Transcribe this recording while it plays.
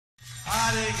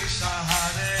Hare Krishna,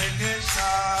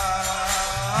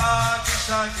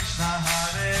 Krishna Krishna,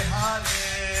 Hare Hare,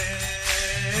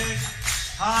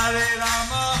 Hare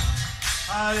Rama,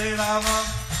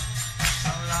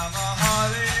 Rama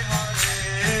Hare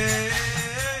Hare.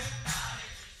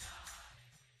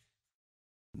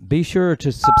 Be sure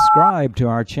to subscribe to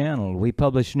our channel. We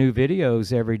publish new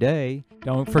videos every day.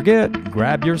 Don't forget,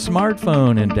 grab your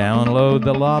smartphone and download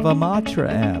the Lava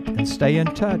Matra app and stay in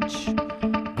touch.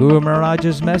 Guru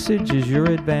Maharaj's message is your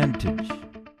advantage.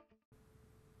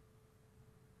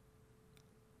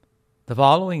 The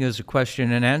following is a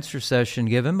question and answer session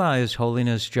given by His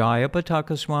Holiness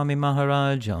Jayapataka Swami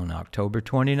Maharaj on October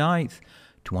 29th,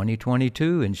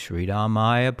 2022 in Sri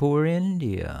Māyāpur,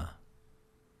 India.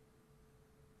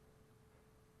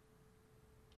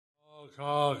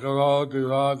 Pangur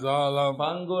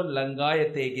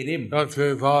Langayate Girim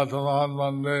Sri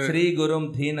Gurum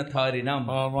Dhinatharinam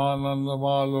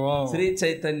Sri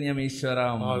Chaitanyam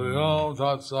Ishwaram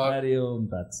Hari Om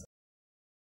Tatsa.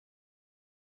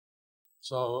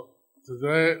 So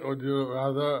today, would you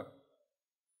rather,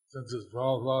 since it's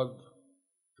Prabhupada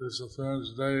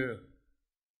Disappearance Day,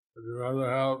 would you rather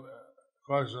have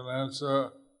question and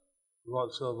answer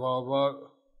about Srila Prabhupada?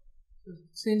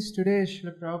 Since today is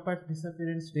Srila Prabhupada's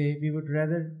Disappearance Day, we would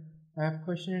rather have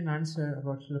question and answer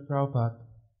about Srila Prabhupada.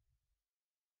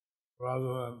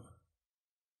 Rather than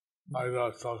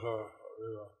Haridas Thakur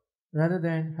Lila. Rather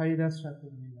than Haridas Thakur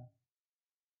Lila.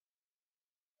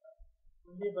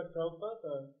 Only about Prabhupada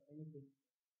or anything?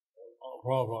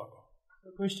 Prabhupada.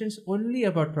 So questions only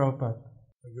about Prabhupada.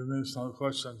 Give me some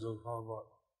questions of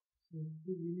Prabhupada.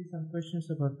 Give me some questions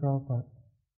about Prabhupada.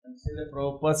 And Srila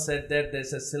Prabhupada said that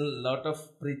there's still a lot of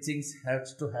preachings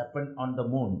has to happen on the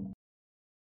moon.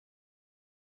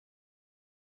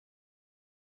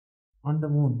 On the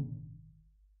moon.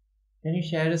 Can you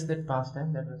share us that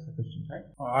pastime? That was the question, right?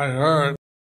 I heard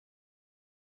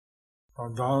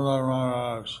from Damodar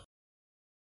Maharaj,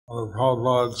 one of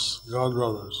Prabhupada's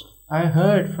godbrothers. I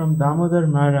heard from Damodar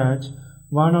Maharaj,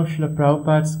 one of Srila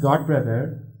Prabhupada's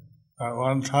godbrother, At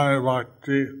one time,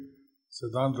 Bhakti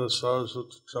Siddhanta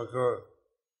Saraswati Thakur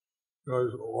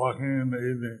was walking in the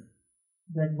evening.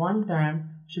 That one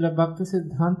time Srila Bhakti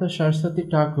Siddhanta Saraswati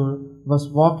Thakur was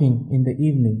walking in the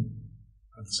evening.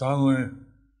 And suddenly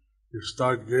he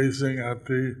started gazing at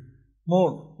the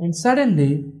moon. And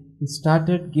suddenly he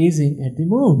started gazing at the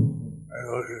moon. And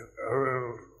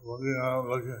looking at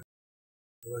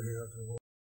the moon.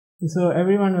 So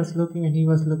everyone was looking and he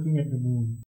was looking at the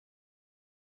moon.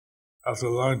 After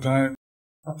a long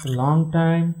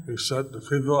time, he said the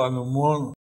people on the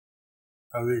moon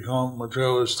have become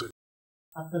materialistic.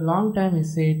 After a long time he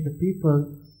said the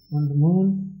people on the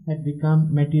moon had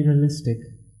become materialistic.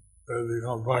 They had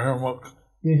become bahirmukh.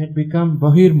 They had become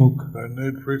bahirmukh. They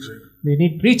need preaching. They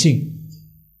need preaching.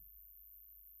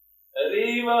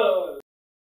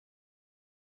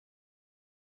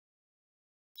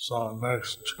 So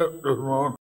next trip to the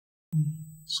moon,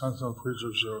 send some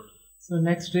preachers here. So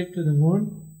next trip to the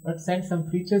moon, but send some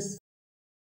preachers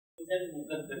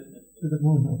to the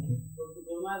moon, okay.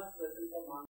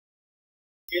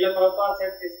 Srila Prabhupada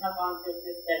said Krishna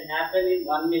consciousness can happen in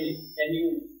 1 minute. Can you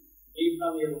read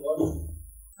from your word?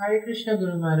 Hare Krishna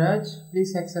Guru Maharaj,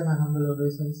 please accept my humble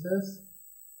obeisances.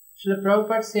 Srila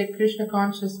Prabhupada said Krishna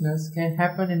consciousness can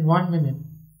happen in 1 minute.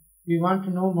 We want to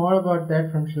know more about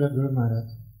that from Srila Guru Maharaj.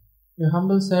 Your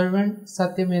humble servant,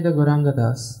 Satyameda Gauranga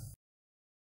Das.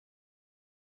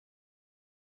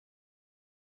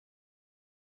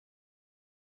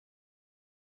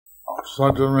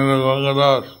 Satyameda Gauranga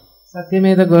Das.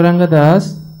 Satyameda Gauranga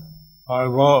Das.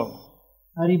 Haribol.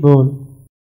 Haribol.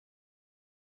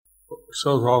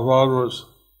 So Prabhupada was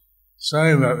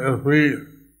saying that if we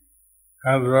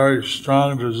had a very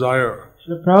strong desire,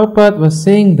 Srila Prabhupada was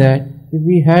saying that if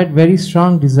we had very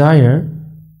strong desire,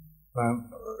 then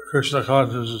Krishna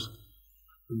consciousness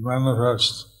would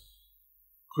manifest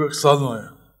quick suddenly.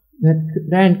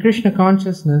 Then Krishna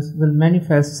consciousness will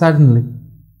manifest suddenly.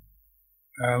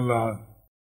 And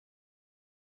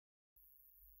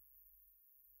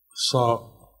so,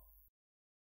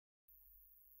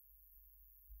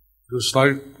 just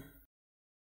like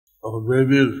if a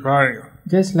baby is crying.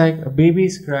 Just like a baby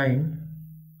is crying.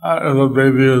 If a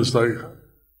baby is like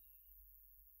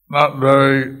not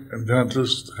very intense,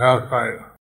 just half crying.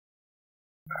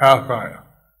 Half crying.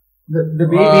 The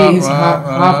baby is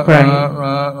half crying.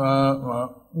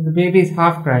 The baby is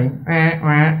half crying.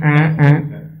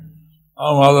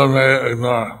 A mother may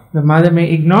ignore. The mother may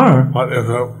ignore. But if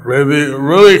the baby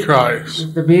really cries,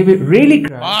 if the baby really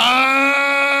cries,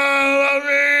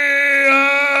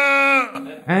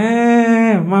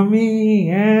 mommy,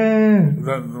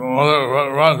 then the mother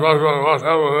runs, what's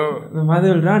happening? The mother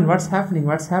will run. What's happening?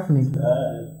 What's happening?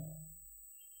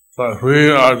 But we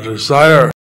are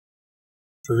desire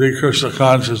to be Krishna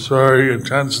conscious very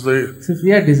intensely, So if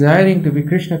we are desiring to be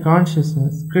Krishna conscious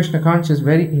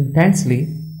very intensely,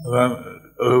 then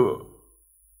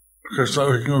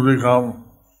we can become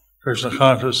Krishna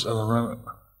conscious in a minute.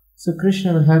 so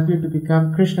Krishna will help you to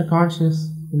become Krishna conscious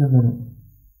in a minute.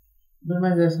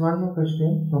 Gurumaj, there's one more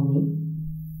question from me.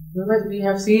 Gurumaj, we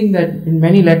have seen that in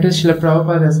many letters Srila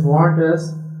Prabhupada has warned us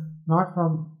not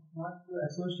to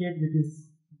associate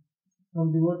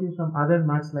from devotees from other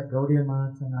mats like Gaudiya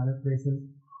mats and other places.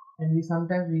 And we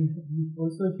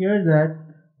also hear that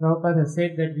Prabhupada has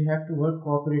said that we have to work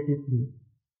cooperatively.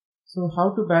 So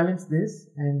how to balance this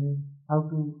and how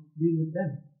to deal with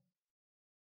them?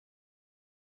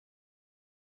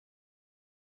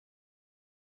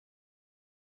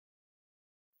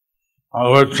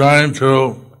 We're trying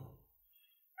to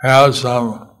have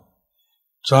some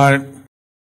joint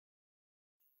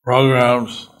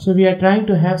programs So we are trying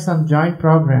to have some joint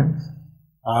programs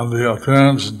on the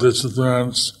appearance and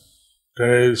disappearance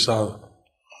days of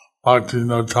Bhakti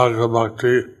Notaka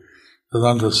Bhakti,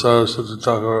 Vedanta Saraswati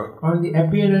Thakur, on the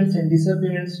appearance and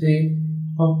disappearance day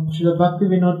of Srila Bhakti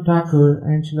Vinod Thakur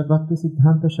and Srila Bhakti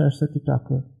Siddhanta Saraswati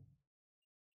Thakur.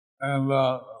 and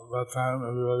that time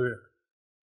everybody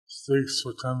speaks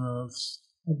for 10 minutes.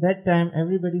 At that time,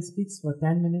 everybody speaks for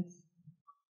 10 minutes.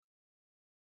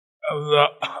 And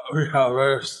we have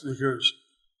various speakers,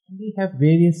 And we have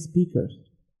various speakers.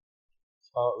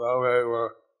 so that way we're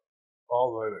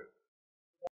all waiting.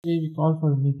 Today we call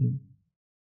for a meeting.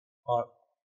 But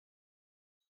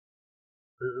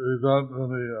we don't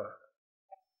really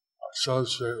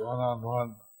associate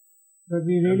one-on-one But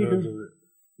we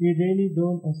really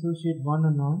don't associate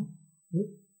one-on-one with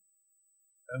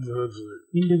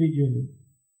individually.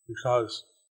 Because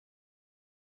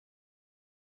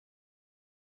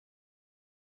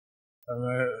and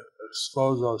they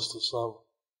expose us to some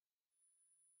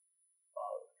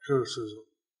criticism.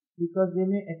 Because they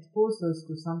may expose us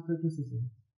to some criticism.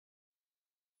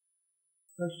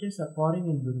 Questions are pouring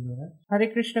in, Guru Maharaj.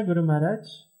 Hare Krishna, Guru Maharaj.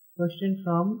 Question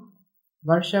from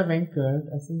Varsha Venkat,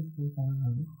 I think from Tamil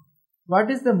Nadu.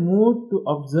 What is the mood to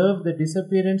observe the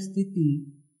disappearance tithi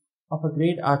of a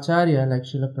great acharya like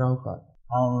Srila Prabhupada?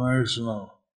 Combination of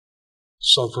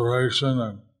separation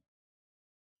and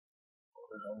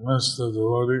miss the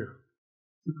devotee,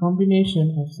 The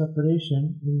combination of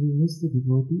separation when we miss the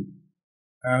devotee,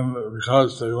 and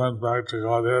because they went back to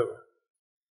Godhead,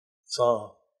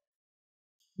 so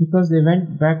because they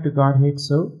went back to Godhead,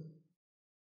 so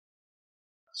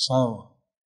some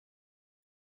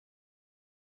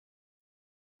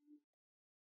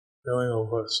feeling of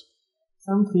bliss.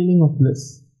 some feeling of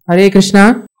bliss. Hare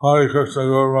Krishna. Hare Krishna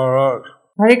Guru Maharaj.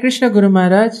 Hare Krishna, Guru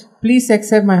Maharaj. Please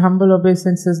accept my humble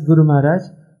obeisances, Guru Maharaj.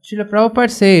 Srila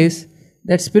Prabhupada says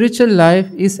that spiritual life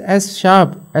is as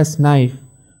sharp as knife.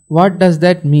 What does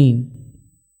that mean?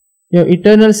 Your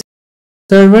eternal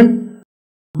servant,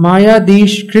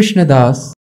 Mayadish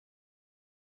Krishnadas.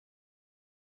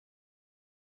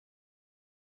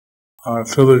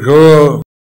 To the Guru,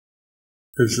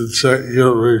 you should say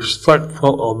your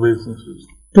respectful obeisances.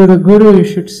 To the Guru you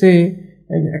should say,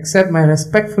 accept my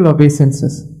respectful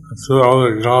obeisances. To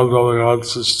other God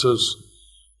sisters,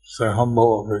 say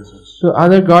humble obeisances. To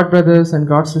other God brothers and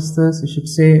God sisters, you should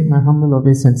say my humble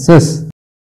obeisances.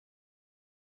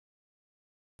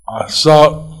 So,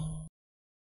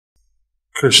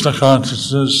 Krishna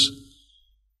consciousness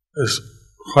is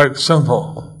quite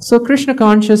simple, So Krishna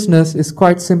consciousness is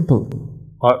quite simple.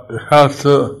 but you have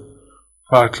to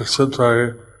practice it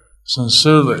very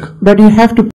sincerely. But you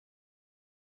have to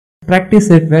practice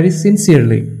it very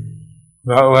sincerely.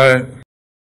 That way,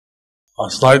 a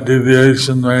slight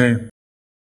deviation may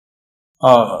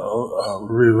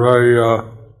be very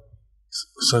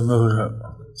significant.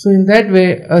 So in that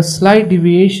way, a slight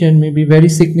deviation may be very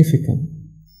significant.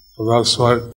 So that's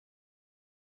why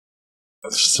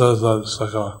it says that it's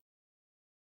like a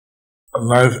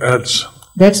knife edge.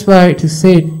 That's why it is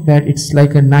said that it's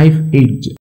like a knife edge.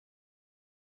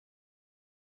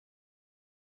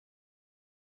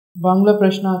 Bangla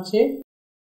প্রশ্ন আছে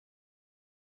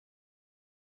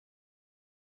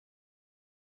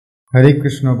হরে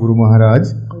কৃষ্ণ গুরু মহারাজ,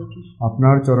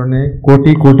 আপনার চরণে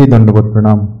কোটি কোটি দণ্ডবত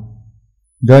প্রণাম।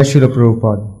 জয় শিল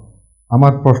প্রভুপাদ।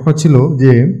 আমার প্রশ্ন ছিল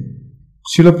যে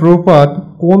শিল প্রভুপাদ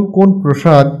কোন কোন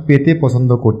প্রসাদ পেতে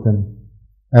পছন্দ করতেন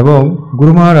এবং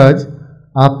গুরু মহারাজ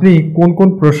আপনি কোন কোন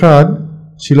প্রসাদ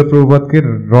শিল প্রভুপাদকে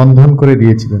রন্ধন করে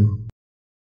দিয়েছিলেন?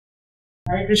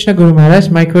 Hare Krishna Guru Maharaj,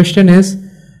 my question is,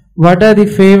 what are the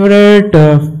favorite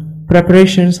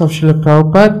preparations of Srila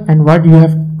Prabhupada and what you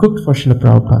have cooked for Srila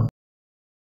Prabhupada.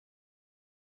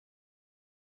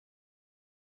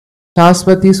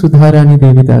 Shaswati Sudharani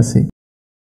Devidasi.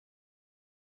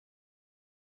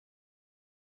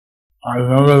 I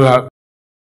remember that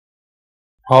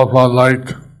Prabhupada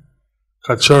liked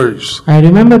kachoris. I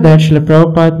remember that Srila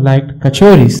Prabhupada liked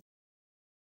kachoris.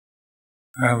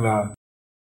 And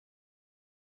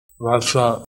that's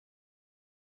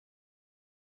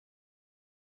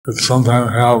could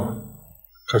sometimes have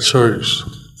kachoris.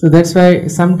 So that's why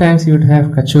sometimes you would have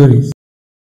kachoris.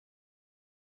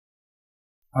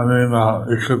 I mean,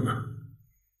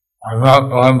 I'm not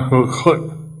one who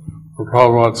cooked for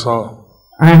Prabhupada,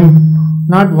 I'm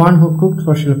not one who cooked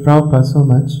for Srila Prabhupada so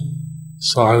much.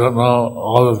 so I don't know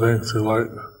all the things he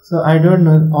liked. So I don't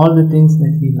know all the things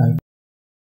that he liked.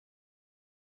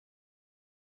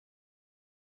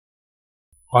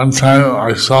 One time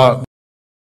I saw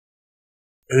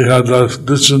he had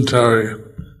dysentery,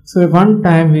 So one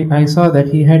time I saw that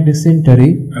he had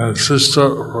dysentery. and his sister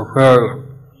prepared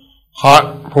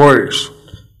hot porridge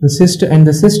The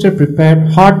sister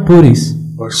prepared hot puris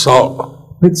with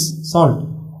salt. with salt.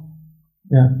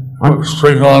 Yeah.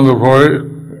 Sprinkle on the porridge,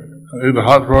 and eat the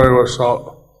hot porridge with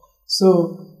salt.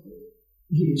 So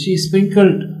she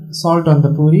sprinkled salt on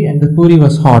the puri and the puri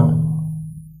was hot.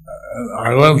 And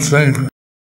I don't think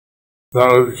that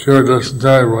would cure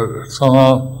dysentery, but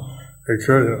somehow it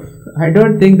cured him. I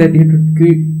don't think that it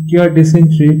would cure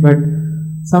dysentery, but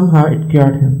somehow it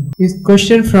cured him. This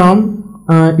question from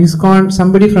ISKCON,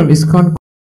 somebody from ISKCON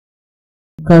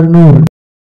Karnool.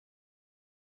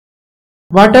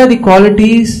 What are the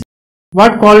qualities?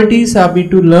 What qualities are we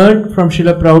to learn from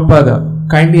Srila Prabhupada?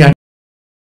 Kindly answer.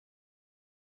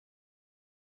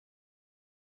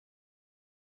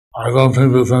 I don't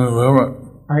think there's any limit.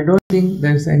 I don't think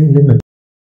there's any limit.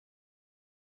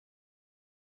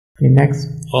 Okay, next.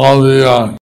 All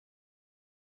the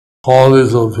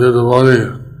qualities of pure devotee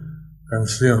can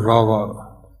see in Prabhupada.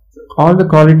 All the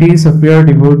qualities of pure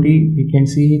devotee, we can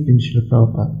see it in Srila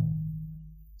Prabhupada.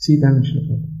 See them in Srila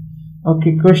Prabhupada.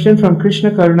 Okay, question from Krishna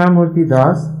Karunamurti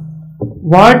Das.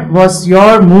 What was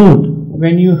your mood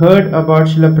when you heard about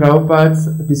Srila Prabhupada's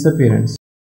disappearance?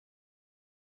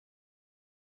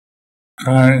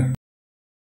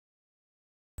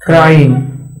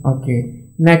 Crying. Okay.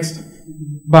 Next.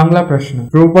 Bangla Prashna.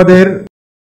 প্রভুপাদের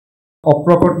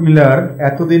অপ্রকট লীলার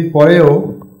এতদিন পরেও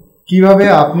কিভাবে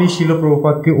আপনি শিল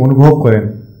প্রভুপাদকে অনুভব করেন?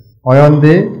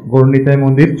 অয়ন্দে গৌরনিতাই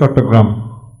মন্দির, Chittagong.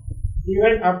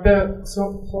 Even after so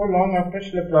long after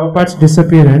Srila Prabhupada's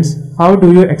disappearance, how do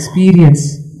you experience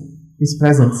his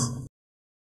presence?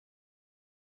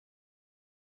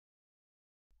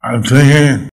 I'm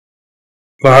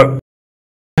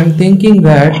thinking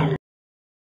that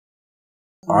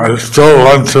I still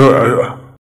want to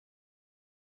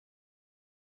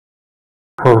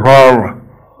perform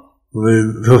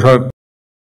the different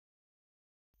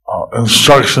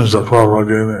instructions that Prabhupada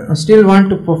gave me. I still want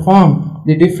to perform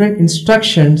the different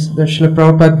instructions that Srila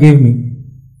Prabhupada gave me.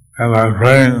 And I'm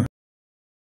praying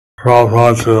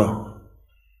Prabhupada to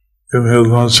give me his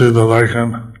mercy that I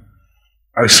can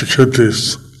execute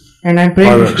these. And I'm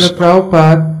praying to Srila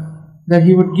Prabhupada that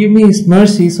he would give me his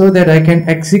mercy so that I can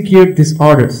execute these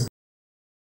orders.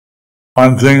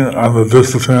 One thing on the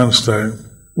disappearance day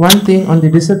One thing on the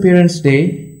disappearance day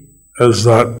is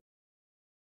that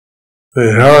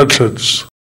the heritage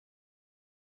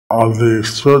of the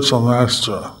spiritual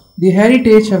master the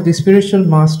heritage of the spiritual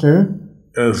master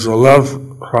is left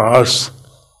for us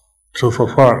to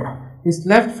perform. is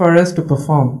left for us to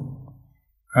perform.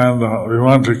 And we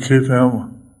want to keep him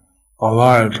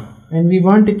alive And we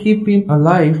want to keep him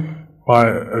alive by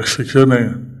executing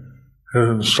his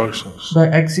instructions. by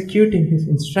executing his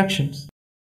instructions.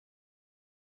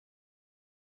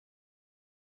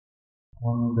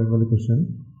 Bengali question.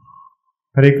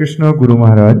 হরে কৃষ্ণ গুরু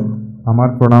মহারাজ, আমার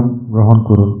প্রণাম গ্রহণ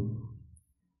করুন।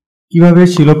 কিভাবে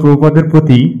শিল প্রভুপাদের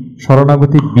প্রতি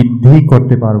শরণাগতি বৃদ্ধি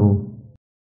করতে পারব?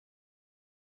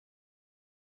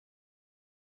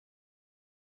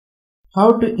 How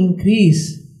to increase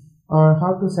or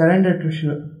how to surrender to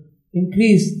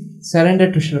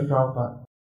surrender to Srila Prabhupada.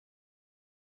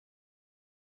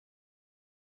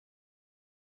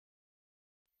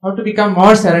 How to become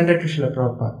more surrendered to Srila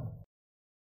Prabhupada.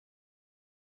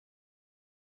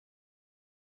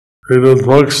 Read his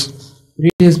books,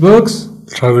 Read his books,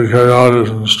 try to carry out his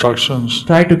instructions.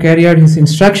 try to carry out his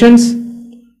instructions.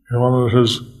 He wanted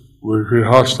his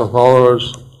Grihastha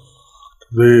followers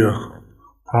to be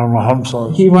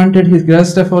Paramahamsas, He wanted his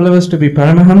Grihastha followers to be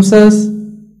Paramahamsas.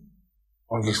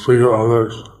 or to speak of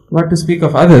others. What to speak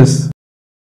of others?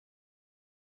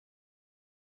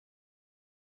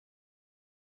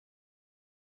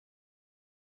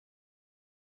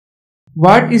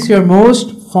 What is your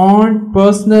most fond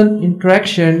personal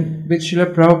interaction with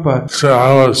Srila Prabhupada?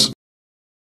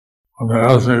 When they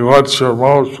asked me, what's your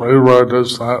most favorite,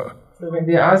 this, that, So when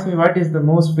they ask me what is the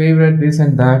most favorite this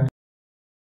and that,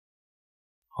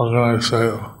 how can I say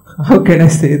it? how can I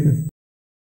say this?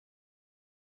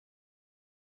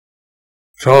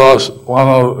 Tell us one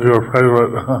of your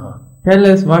favorite. Tell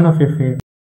us one of your favorite.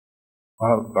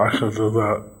 Well, I can do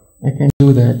that. I can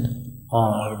do that.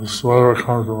 Just whatever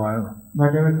comes to mind.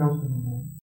 Whatever comes to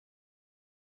mind.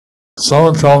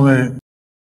 Someone told me,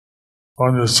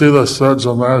 when you see the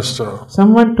spiritual master,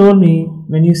 Someone told me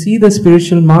when you see the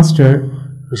spiritual master,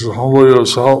 you should humble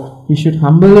yourself, you should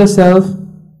humble yourself,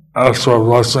 ask for a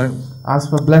blessing, ask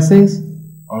for blessings.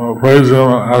 praise him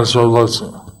and ask for a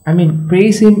blessing.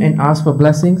 Praise him and ask for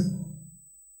blessings.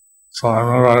 So I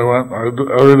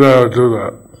remember every day I would do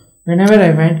that. Whenever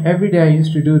I went, every day I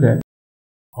used to do that.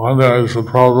 One day I said,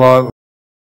 Prabhupada,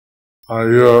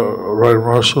 you're very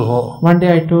merciful. One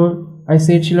day I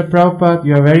said, Srila Prabhupada,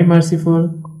 you are very merciful.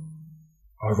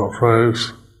 With the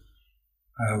praise.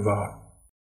 And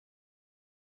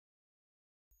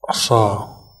so,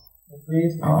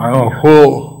 I'm a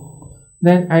fool.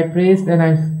 Then I praised and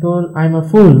I told, I'm a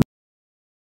fool.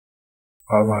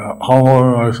 And I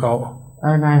humbled myself.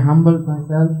 And I humbled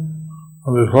myself.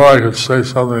 And before I could say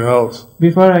something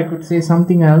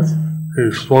else,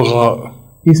 he spoke out.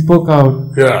 He spoke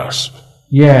out. Yes.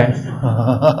 Yes.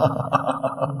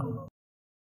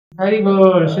 Hari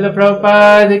Bol, Srila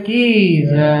Prabhupada ki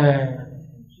jai.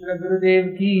 Srila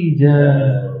Gurudev ki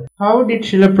jai. How did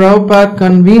Srila Prabhupada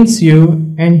convince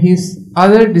you and his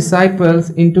other disciples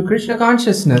into Krishna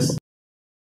consciousnness?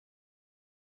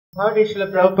 How did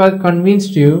Srila Prabhupada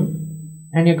convince you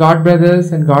and your god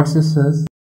brothers and god sisters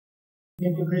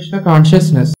into Krishna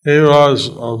consciousness? He was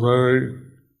very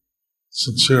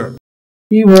sincere.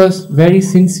 He was very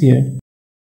sincere.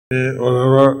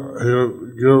 Whenever he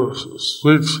would give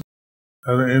sweets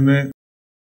every evening,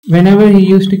 whenever he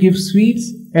used to give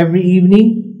sweets every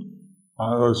evening,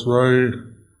 I was very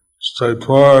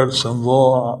straightforward,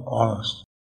 simple, honest.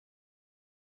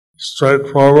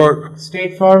 Straightforward,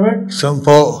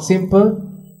 simple,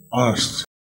 honest.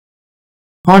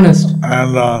 And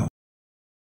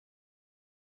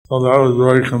so that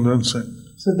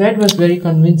was very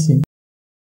convincing.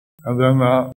 And then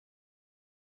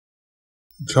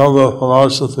tell the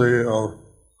philosophy of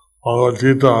Bhagavad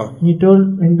Gita.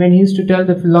 When he used to tell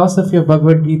the philosophy of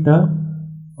Bhagavad Gita,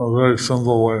 a very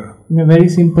simple way. In a very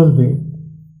simple way.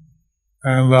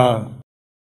 And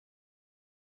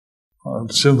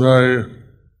it seems very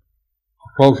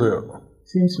appropriate.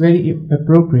 Seems very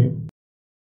appropriate.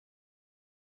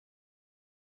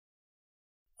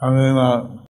 I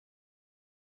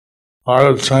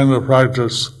was trying to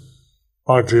practice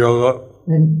Bhakti Yoga.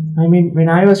 When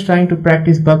I was trying to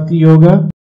practice Bhakti Yoga,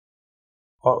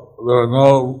 there were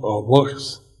no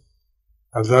books.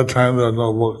 At that time, there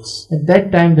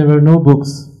were no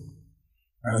books.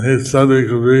 And he said he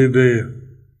could read the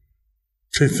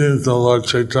teachings of Lord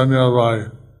Chaitanya by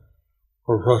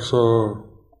Professor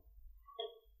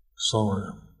Swami.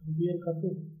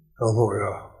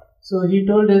 So he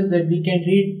told us that we can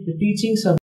read the teachings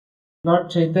of Lord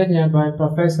Chaitanya by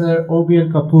Professor O.B.L.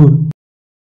 Kapoor.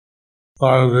 So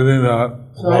I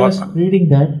was reading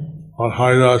that. About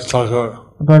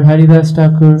Haridas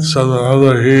Thakur. So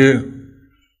whenever he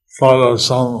thought of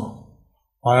some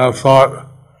Maya thought,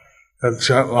 he'd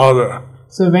chant louder.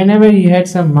 So whenever he had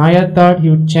some Maya thought, he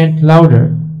would chant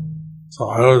louder. So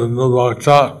I was a new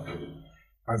bhakta.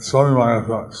 I had so many Maya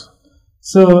thoughts.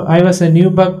 So I was a new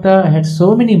bhakta. I had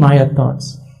so many Maya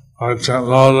thoughts. I chant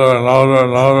louder and louder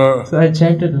and louder. So I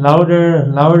chanted louder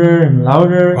and louder and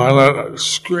louder. I was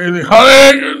screaming,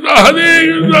 Hare Krishna,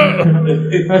 Hare Krishna.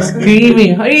 I was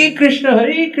screaming, Hare Krishna,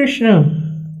 Hare Krishna.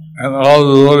 And all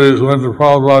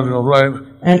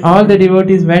the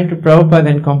devotees went to Prabhupada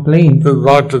and complained. This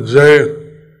Bhakta Jay,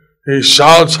 he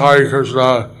shouts Hare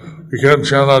Krishna, he can't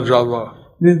chant our japa.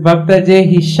 This Bhakta Jay,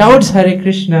 he shouts Hare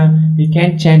Krishna, he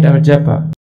can't chant our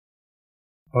japa.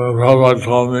 Then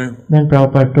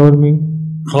Prabhupada told me,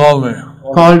 called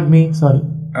me,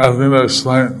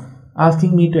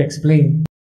 asking me to explain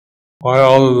why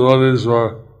all the devotees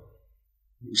were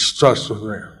stressed with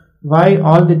me. Why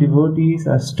all the devotees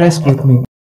are stressed with me.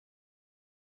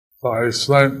 So I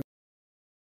explained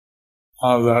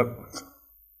that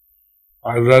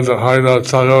I read the Haridas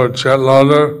Thakur chant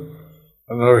louder,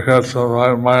 and then we had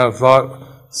some Maya thought.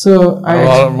 So I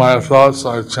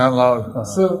chant loud.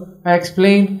 So I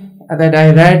explained that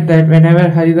I read that whenever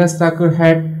Haridas Thakur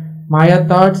had Maya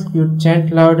thoughts, he would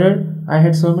chant louder. I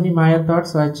had so many Maya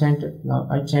thoughts, so I chant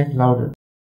louder.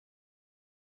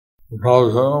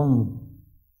 Prabhupada,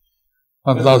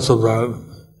 not so bad.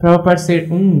 Prabhupada said,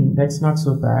 that's not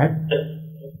so bad.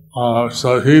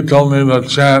 So he told me to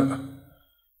chant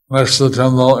next to the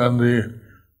temple in the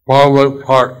public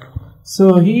park.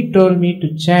 So he told me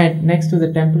to chant next to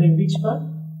the temple in which part?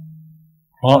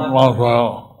 Mount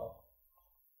Royal.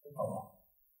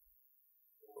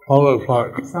 Public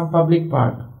park. Some public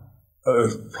park.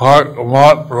 Park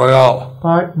Mount Royal.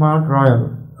 Park Mount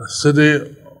Royal. The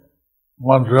city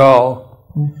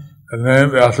Montreal, and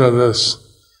named after this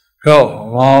hill.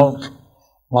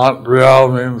 Mount Royal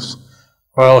means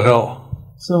Royal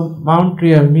Hill. So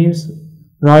Montreal means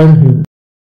Royal Hill.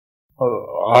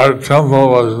 Our temple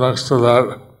was next to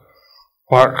that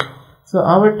park. So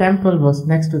our temple was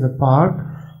next to the park.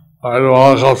 I'd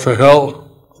walk up the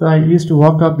hill. So I used to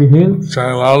walk up the hill,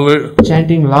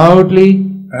 chanting loudly,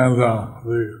 and the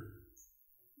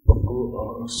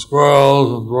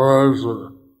squirrels and birds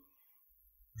would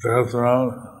dance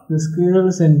around. The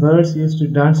squirrels and birds used to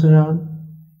dance around.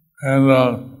 And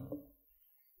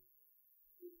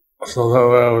so that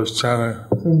way I was chanting.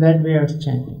 So in that way I was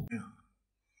chanting.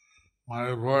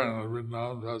 Māyāpur and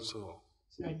Vrindavan festival.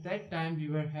 So at that time we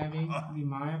were having the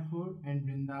Māyāpur and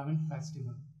Vrindavan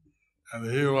festival.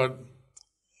 And he would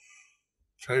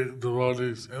take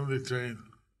devotees in between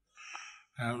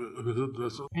and visit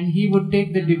this. And he would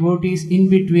take the devotees in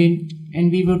between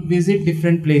and we would visit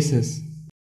different places.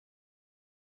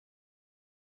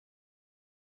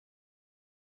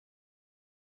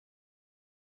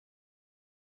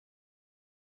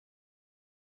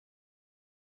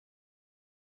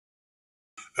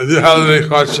 If you have any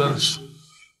questions,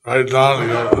 write down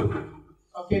here.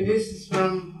 Okay, this is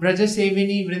from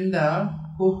Brajasevini Vrinda,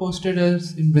 who hosted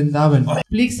us in Vrindavan.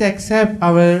 Please accept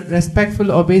our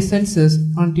respectful obeisances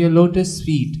onto your lotus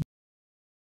feet.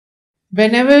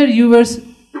 Whenever you were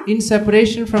in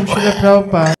separation from Srila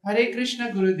Prabhupada, Hare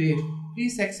Krishna Gurudev,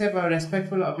 please accept our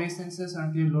respectful obeisances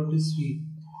onto your lotus feet.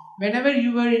 Whenever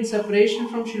you were in separation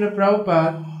from Srila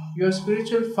Prabhupada, your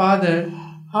spiritual father,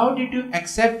 how did you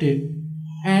accept it?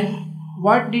 And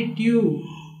what did you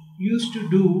used to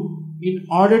do in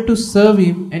order to serve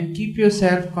him and keep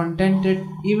yourself contented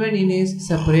even in his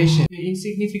separation? The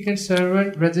insignificant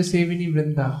servant Brajasevini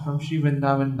Vrinda from Sri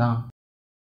Vrindavan Dham.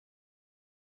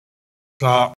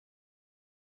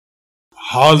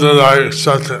 How did I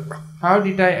accept it? How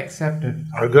did I accept it?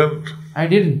 I didn't. I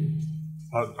didn't.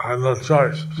 I had no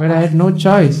choice. But I had no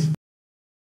choice.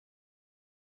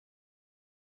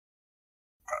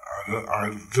 I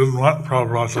didn't want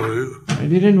Prabhupada to leave. I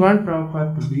didn't want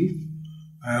Prabhupada to leave.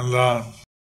 And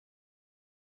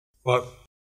but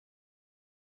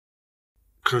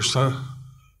Krishna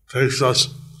takes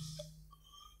us,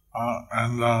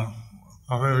 and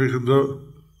nothing we can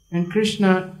do. And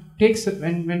Krishna takes us,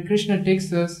 and when Krishna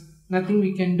takes us, nothing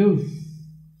we can do.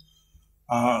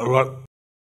 But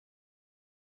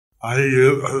I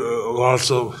give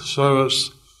lots of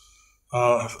service.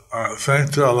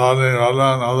 Thanks to Alani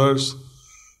Radha and others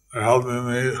for helping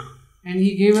me. And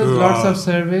he gave us lots of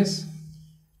service.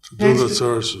 To do the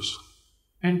services.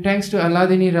 And thanks to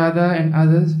Aladini Radha and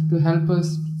others to help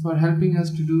us, for helping us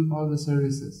to do all the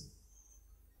services.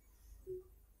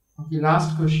 Okay,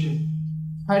 last question.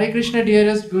 Hare Krishna,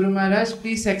 dearest Guru Maharaj,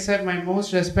 please accept my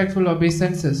most respectful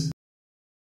obeisances.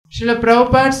 Srila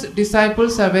Prabhupada's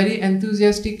disciples are very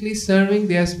enthusiastically serving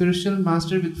their spiritual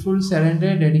master with full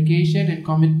surrender, dedication and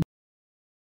commitment.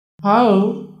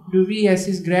 How do we as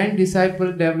his grand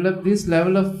disciple develop this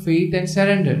level of faith and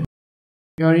surrender?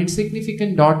 Your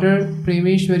insignificant daughter,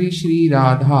 Premeshwari Shri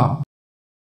Radha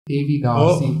Devi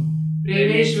Dasi.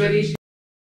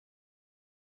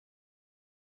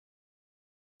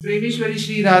 Premeshwari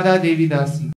Shri Radha Devi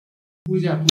Dasi.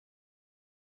 Puja.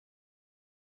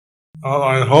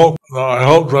 I hope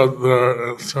that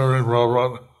they're serving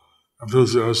Prabhupada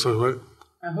enthusiastically.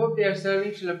 I hope they are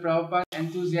serving Srila Prabhupada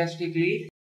enthusiastically.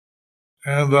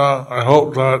 And I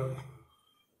hope that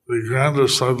the grand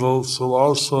disciples will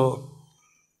also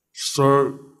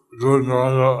serve Guru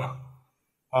Gauranga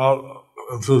out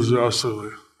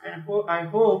enthusiastically. And I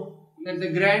hope that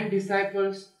the grand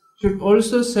disciples should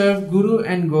also serve Guru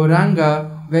and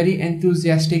Gauranga very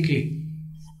enthusiastically.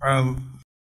 And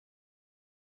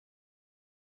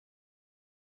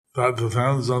that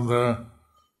depends on their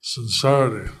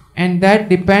sincerity. And that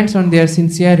depends on their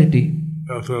sincerity.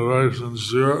 If they're very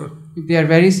sincere, if they are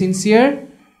very sincere,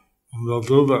 they'll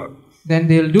do that. Then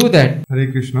they'll do that.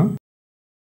 Hare Krishna.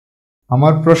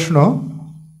 আমার প্রশ্ন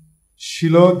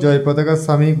শিল জয়পতাকা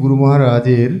স্বামী গুরু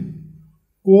মহারাজের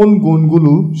কোন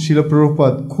গুণগুলো শিল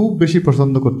প্রভুপাদ খুব বেশি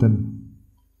পছন্দ করতেন?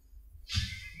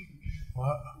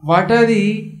 What are the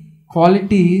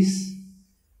qualities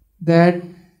that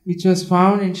which was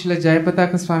found in Srila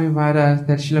Jayapataka Swami Maharaj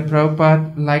that Srila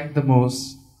Prabhupada liked the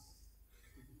most?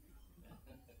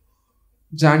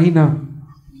 Jani na.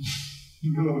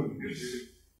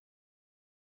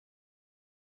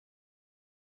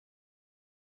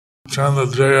 Chant the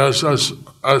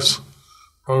JSS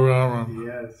program.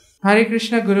 Yes. Hare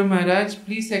Krishna Guru Maharaj,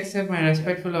 please accept my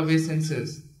respectful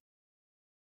obeisances.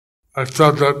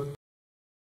 Except that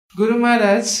Guru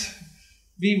Maharaj,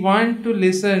 we want to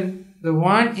listen the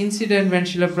one incident when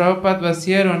Srila Prabhupada was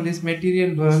here on this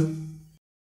material world.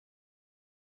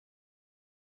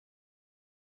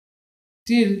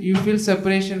 Still, you feel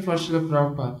separation for Srila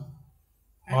Prabhupada.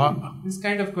 And this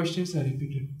kind of questions are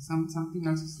repeated. Something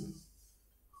else is there.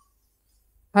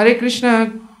 Hare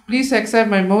Krishna, please accept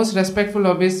my most respectful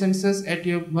obeisances at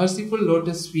your merciful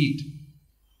lotus feet.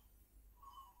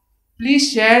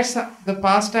 Please share the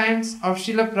pastimes of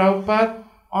Srila Prabhupada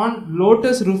on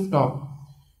lotus rooftop.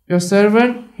 Your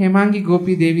servant Hemangi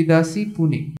Gopi Devi Dasi,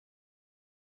 Pune.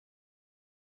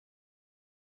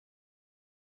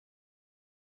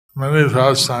 many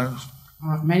pastimes.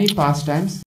 Many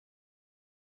pastimes.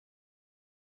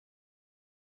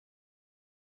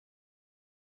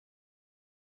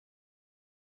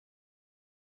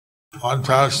 One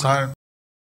pastime,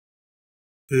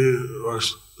 he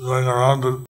was going around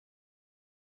the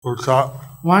rooftop.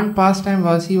 One pastime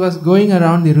was he was going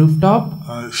around the rooftop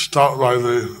And he stopped by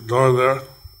the door there,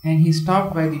 and he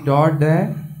stopped by the door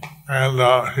there and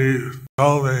he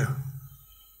told me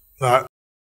that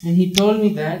and he told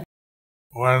me that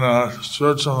when a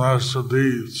spiritual master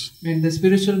leaves, when the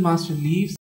spiritual master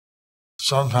leaves,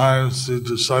 sometimes the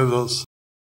disciples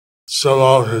sell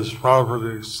out his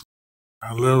properties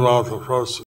and live off the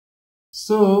proceeds.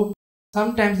 so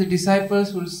sometimes the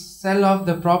disciples will sell off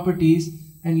the properties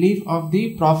and live off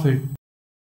the profit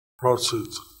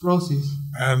Proceeds. process.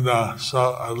 And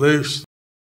so at least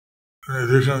if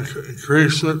you can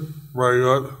increase it, very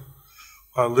good.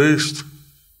 At least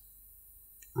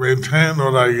maintain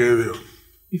what I gave you.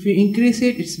 If you increase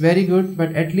it, it's very good,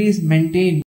 but at least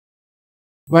maintain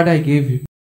what I gave you.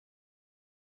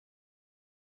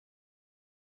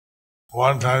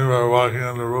 One time we were walking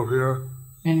on the roof here,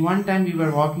 And one time we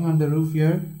were walking on the roof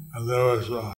here, and there was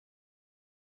a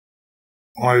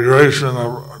migration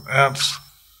of ants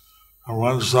from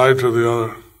one side to the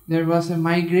other. there was a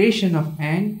migration of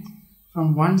ants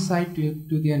from one side to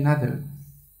the another.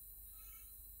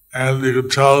 And you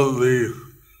could tell the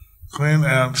queen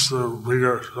ants, the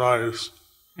bigger size,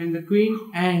 And the queen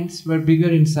ants were bigger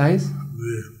in size,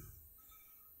 the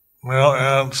male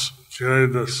ants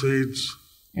carried the seeds,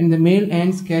 and the male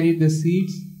ants carried the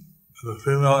seeds, and the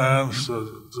female ants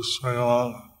just swing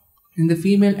along. and the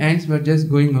female ants were just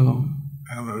going along.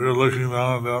 And we were looking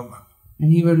down at them.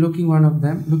 And he were looking at one of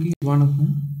them.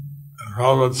 And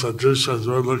Prabhupada said, just as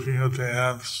we're looking at the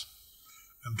ants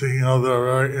and thinking how they're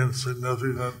very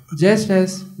insignificant, Just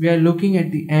as we are looking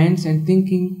at the ants and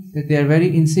thinking that they are very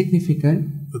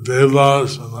insignificant, the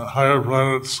Devas and the higher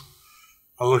planets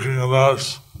are looking at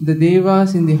us the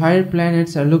devas in the higher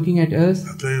planets are looking at us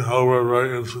and thinking how we're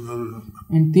very insignificant.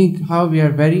 and think how we are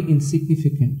very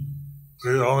insignificant.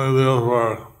 We only live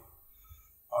for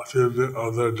a few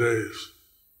of their days.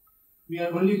 We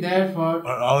are only there for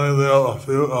Only live a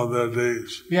few of their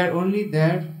days. we are only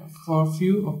there for a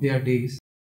few of their days.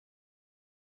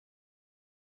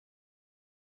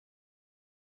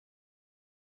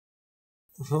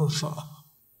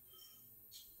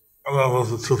 And that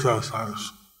was the two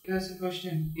pastimes. Here's a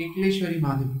question. Ekleshwari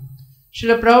Madhavi.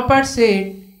 Srila Prabhupada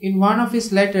said in one of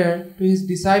his letters to his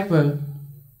disciple,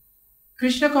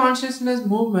 Krishna consciousness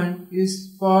movement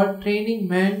is for training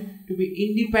men to be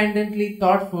independently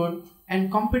thoughtful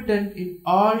and competent in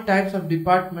all types of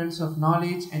departments of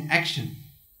knowledge and action.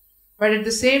 But at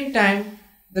the same time,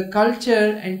 the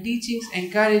culture and teachings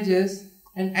encourages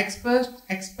and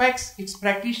expects its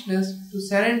practitioners to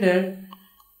surrender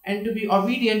and to be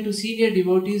obedient to senior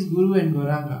devotees, Guru and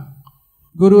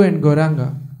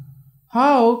Gauranga.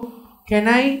 How can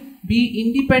I be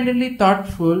independently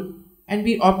thoughtful and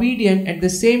be obedient at the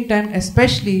same time,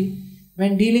 especially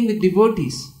when dealing with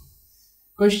devotees?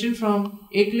 Question from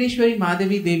Ekleshwari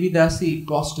Madhavi Devi Dasi,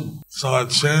 Boston. So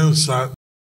it seems that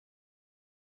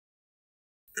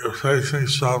you're facing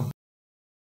some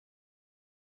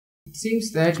It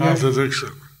seems that contradiction.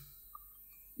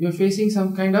 you're facing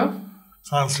some kind of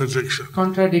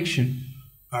contradiction.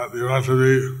 That you want to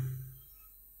be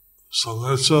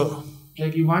submissive,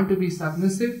 Like you want to be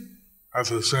submissive, at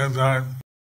the same time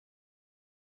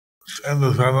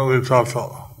independently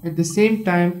thoughtful. at the same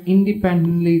time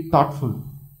independently thoughtful.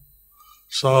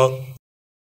 So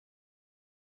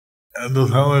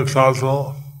independently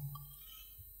thoughtful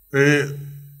we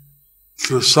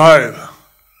decide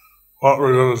what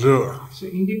we're going to do. So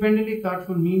independently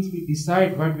thoughtful means we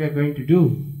decide what we are going to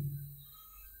do.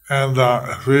 And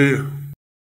if we,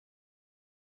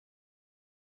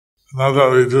 not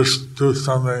that we just do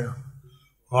something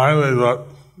blindly, but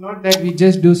Not that we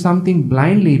just do something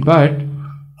blindly, but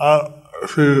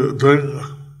if we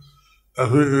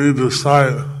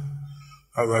decide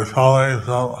that by following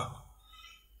some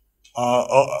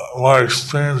more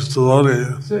experienced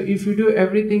devotee, so if you do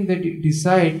everything that you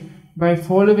decide by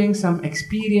following some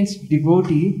experienced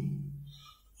devotee,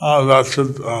 that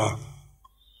should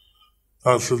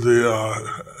be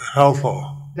helpful.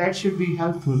 that should be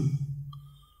helpful.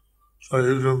 So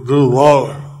you can do both.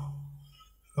 You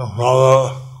can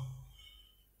follow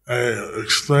a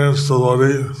experienced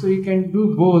devotee, So you can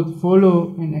do both,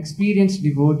 follow an experienced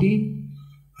devotee,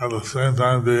 at the same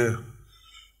time be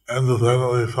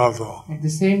independently thoughtful. at the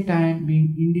same time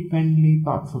being independently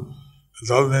thoughtful. It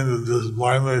doesn't mean to just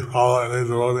blindly follow any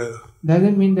devotee,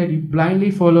 Doesn't mean that you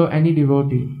blindly follow any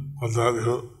devotee, but that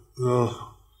you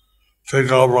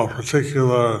take over a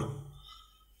particular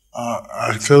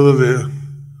activity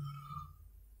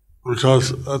because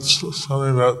that's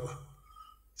something that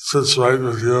sits right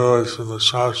with you, it's in the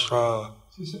Shastra.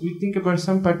 So we think about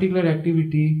some particular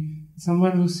activity,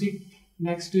 someone who sits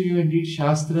next to you and reads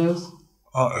Shastras,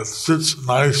 It sits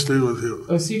nicely with you,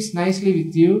 or sits nicely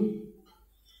with you,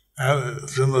 and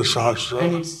it's in the Shastra.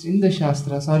 and it's in the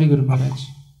Shastra. Sorry, Guru Maharaj.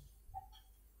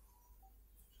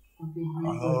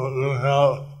 We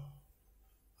have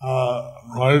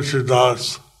Maharishi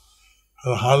Das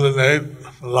and 108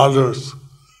 laddus.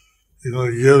 He's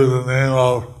going to give in the name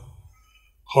of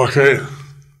Jorge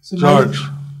So George.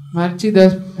 Maharishi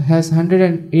Das has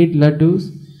 108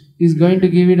 laddus. He's going to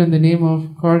give it on the name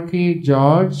of Corky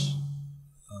George.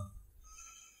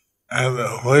 And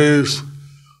please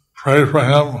pray for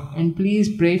him. And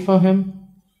please pray for him.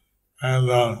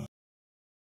 And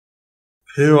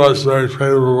he was very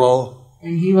favorable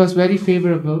And he was very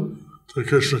favorable to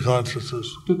Krishna consciousness,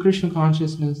 to Krishna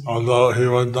consciousness. although he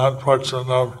was not fortunate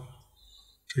enough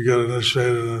to get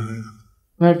initiated in it.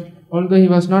 But although he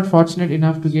was not fortunate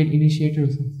enough to get initiated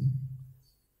or something.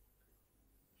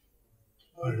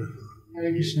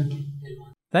 Hare Krishna.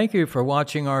 Thank you for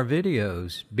watching our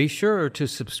videos. Be sure to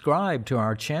subscribe to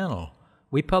our channel.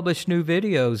 We publish new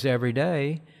videos every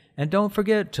day. And don't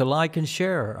forget to like and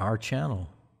share our channel.